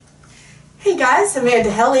Hey guys, Amanda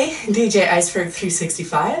Helly, DJ Iceberg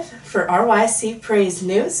 365 for RYC Praise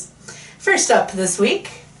News. First up this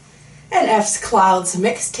week, NF's Clouds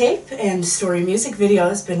mixtape and story music video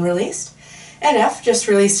has been released. NF just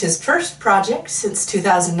released his first project since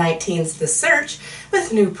 2019's The Search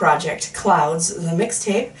with new project Clouds, the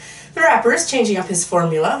mixtape. The rapper is changing up his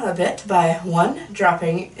formula a bit by 1,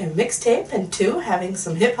 dropping a mixtape, and 2, having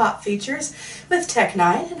some hip-hop features with Tech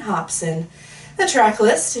N9ne and Hopsin. The track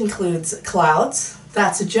list includes Clouds,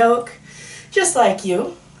 That's a Joke, Just Like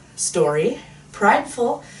You, Story,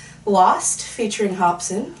 Prideful, Lost featuring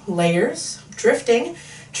Hopsin, Layers, Drifting,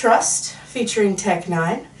 Trust featuring Tech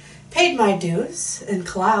N9ne, Paid My Dues, and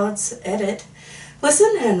Clouds Edit.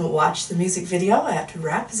 Listen and watch the music video at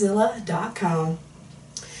rapzilla.com.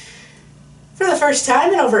 For the first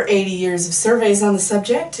time in over 80 years of surveys on the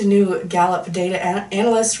subject, a new Gallup data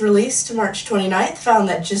analyst released March 29th found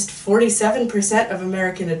that just 47% of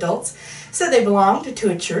American adults said they belonged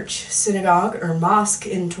to a church, synagogue, or mosque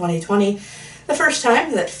in 2020, the first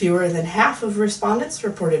time that fewer than half of respondents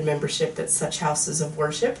reported membership at such houses of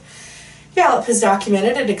worship. Gallup has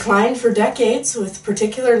documented a decline for decades, with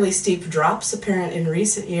particularly steep drops apparent in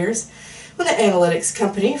recent years. When the analytics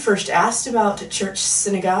company first asked about church,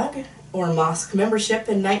 synagogue, or mosque membership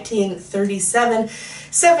in 1937,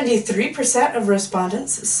 73% of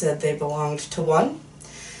respondents said they belonged to one.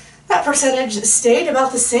 That percentage stayed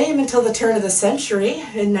about the same until the turn of the century.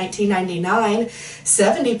 In 1999,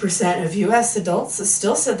 70% of U.S. adults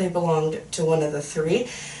still said they belonged to one of the three,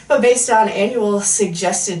 but based on annual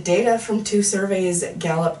suggested data from 2 surveys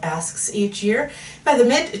Gallup asks each year, by the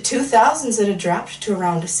mid-2000s it had dropped to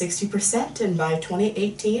around 60%, and by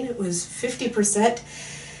 2018 it was 50%.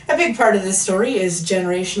 A big part of this story is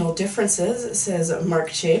generational differences, says Mark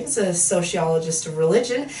Chaves, a sociologist of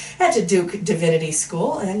religion at Duke Divinity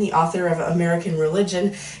School and the author of American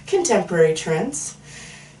Religion, Contemporary Trends.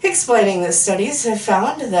 Explaining that studies have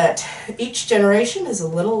found that each generation is a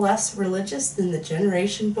little less religious than the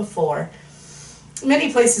generation before.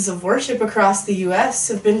 Many places of worship across the U.S.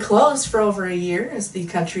 have been closed for over a year as the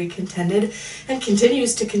country contended and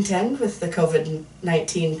continues to contend with the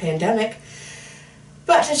COVID-19 pandemic.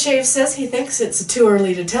 But Chaves says he thinks it's too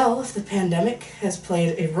early to tell if the pandemic has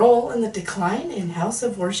played a role in the decline in house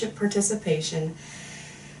of worship participation.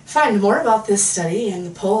 Find more about this study in the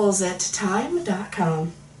polls at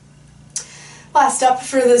time.com. Last up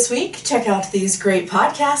for this week, check out these great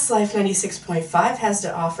podcasts Life 96.5 has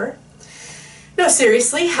to offer. No,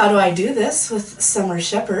 Seriously, How Do I Do This with Summer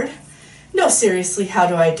Shepard. No, Seriously, How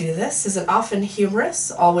Do I Do This is an often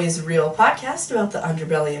humorous, always real podcast about the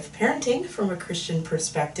underbelly of parenting from a Christian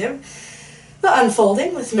perspective. The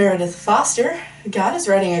Unfolding with Meredith Foster. God is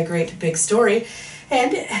writing a great big story,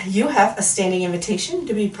 and you have a standing invitation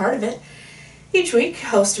to be part of it. Each week,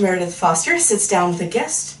 host Meredith Foster sits down with a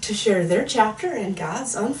guest to share their chapter in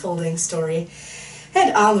God's unfolding story.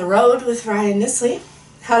 And On the Road with Ryan Nisley.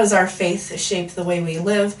 How does our faith shape the way we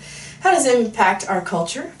live? How does it impact our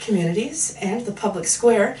culture, communities, and the public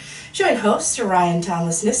square? Join host Ryan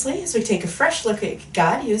Thomas Nisley as we take a fresh look at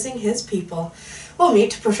God using his people. We'll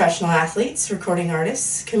meet professional athletes, recording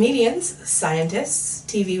artists, comedians, scientists,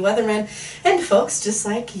 TV weathermen, and folks just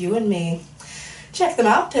like you and me. Check them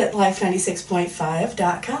out at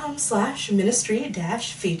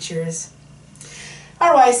life96.5.com/ministry-features.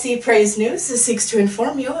 RYC Praise News seeks to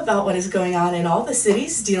inform you about what is going on in all the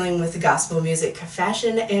cities dealing with gospel music,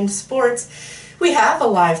 fashion, and sports. We have a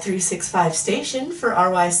live 365 station for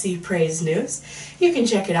RYC Praise News. You can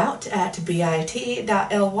check it out at bit.ly/RYC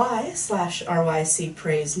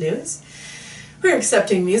Praise News. We're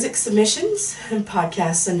accepting music submissions and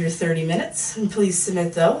podcasts under 30 minutes, and please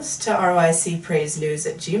submit those to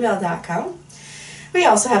rycpraisenews@gmail.com. We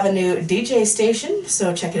also have a new DJ station,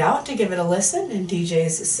 so check it out to give it a listen, and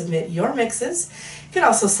DJs submit your mixes. You can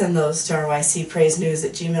also send those to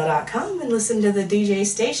rycpraisenews@gmail.com and listen to the DJ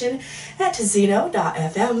station at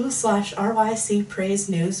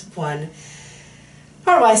zeno.fm/rycpraisenews1.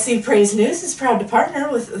 RYC Praise News is proud to partner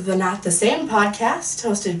with the Not the Same podcast,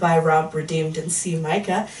 hosted by Rob Redeemed and C.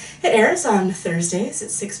 Micah. It airs on Thursdays at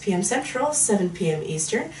 6 p.m. Central, 7 p.m.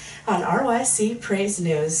 Eastern on RYC Praise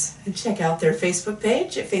News. And check out their Facebook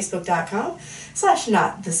page at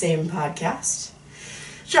facebook.com/notthesamepodcast.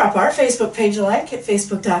 Drop our Facebook page a like at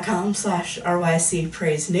facebook.com/RYC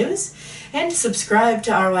Praise News, and subscribe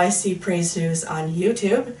to RYC Praise News on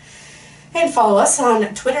YouTube. And follow us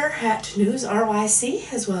on Twitter at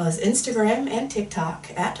NewsRYC, as well as Instagram and TikTok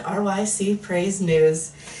at RYC Praise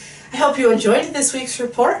News. I hope you enjoyed this week's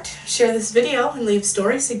report. Share this video and leave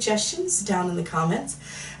story suggestions down in the comments.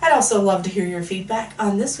 I'd also love to hear your feedback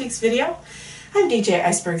on this week's video. I'm DJ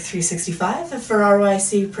Iceberg 365 for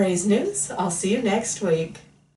RYC Praise News. I'll see you next week.